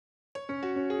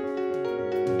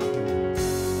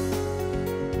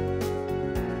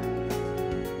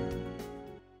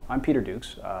I'm Peter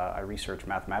Dukes. I research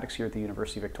mathematics here at the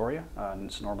University of Victoria, and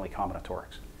it's normally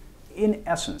combinatorics. In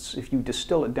essence, if you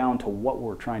distill it down to what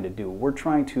we're trying to do, we're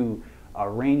trying to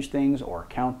arrange things or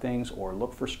count things or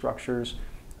look for structures.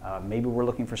 Maybe we're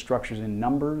looking for structures in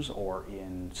numbers or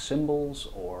in symbols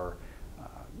or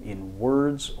in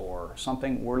words or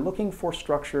something. We're looking for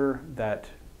structure that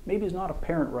maybe is not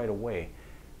apparent right away.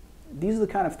 These are the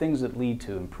kind of things that lead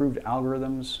to improved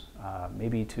algorithms,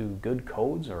 maybe to good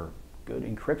codes or good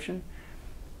encryption.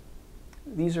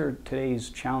 These are today's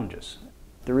challenges.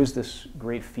 There is this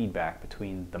great feedback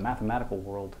between the mathematical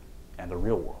world and the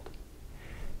real world.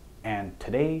 And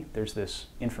today there's this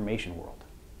information world.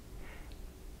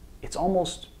 It's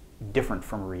almost different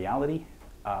from reality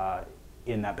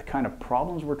in that the kind of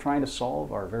problems we're trying to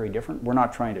solve are very different. We're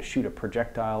not trying to shoot a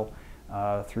projectile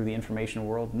through the information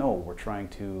world. No, we're trying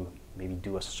to maybe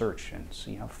do a search and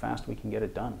see how fast we can get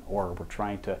it done. Or we're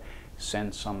trying to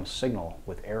send some signal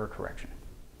with error correction.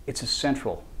 It's a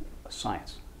central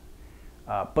science.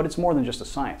 But it's more than just a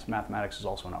science. Mathematics is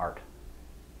also an art.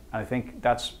 And I think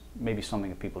that's maybe something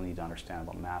that people need to understand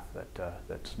about math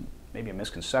that's maybe a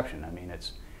misconception. I mean,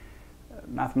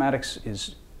 mathematics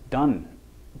is done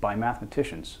by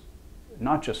mathematicians,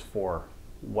 not just for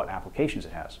what applications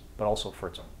it has, but also for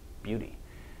its beauty.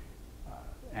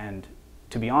 And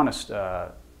to be honest,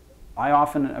 I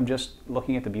often am just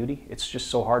looking at the beauty. It's just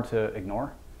so hard to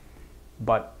ignore.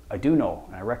 But I do know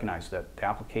and I recognize that the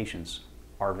applications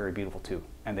are very beautiful too,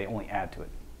 and they only add to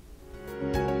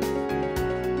it.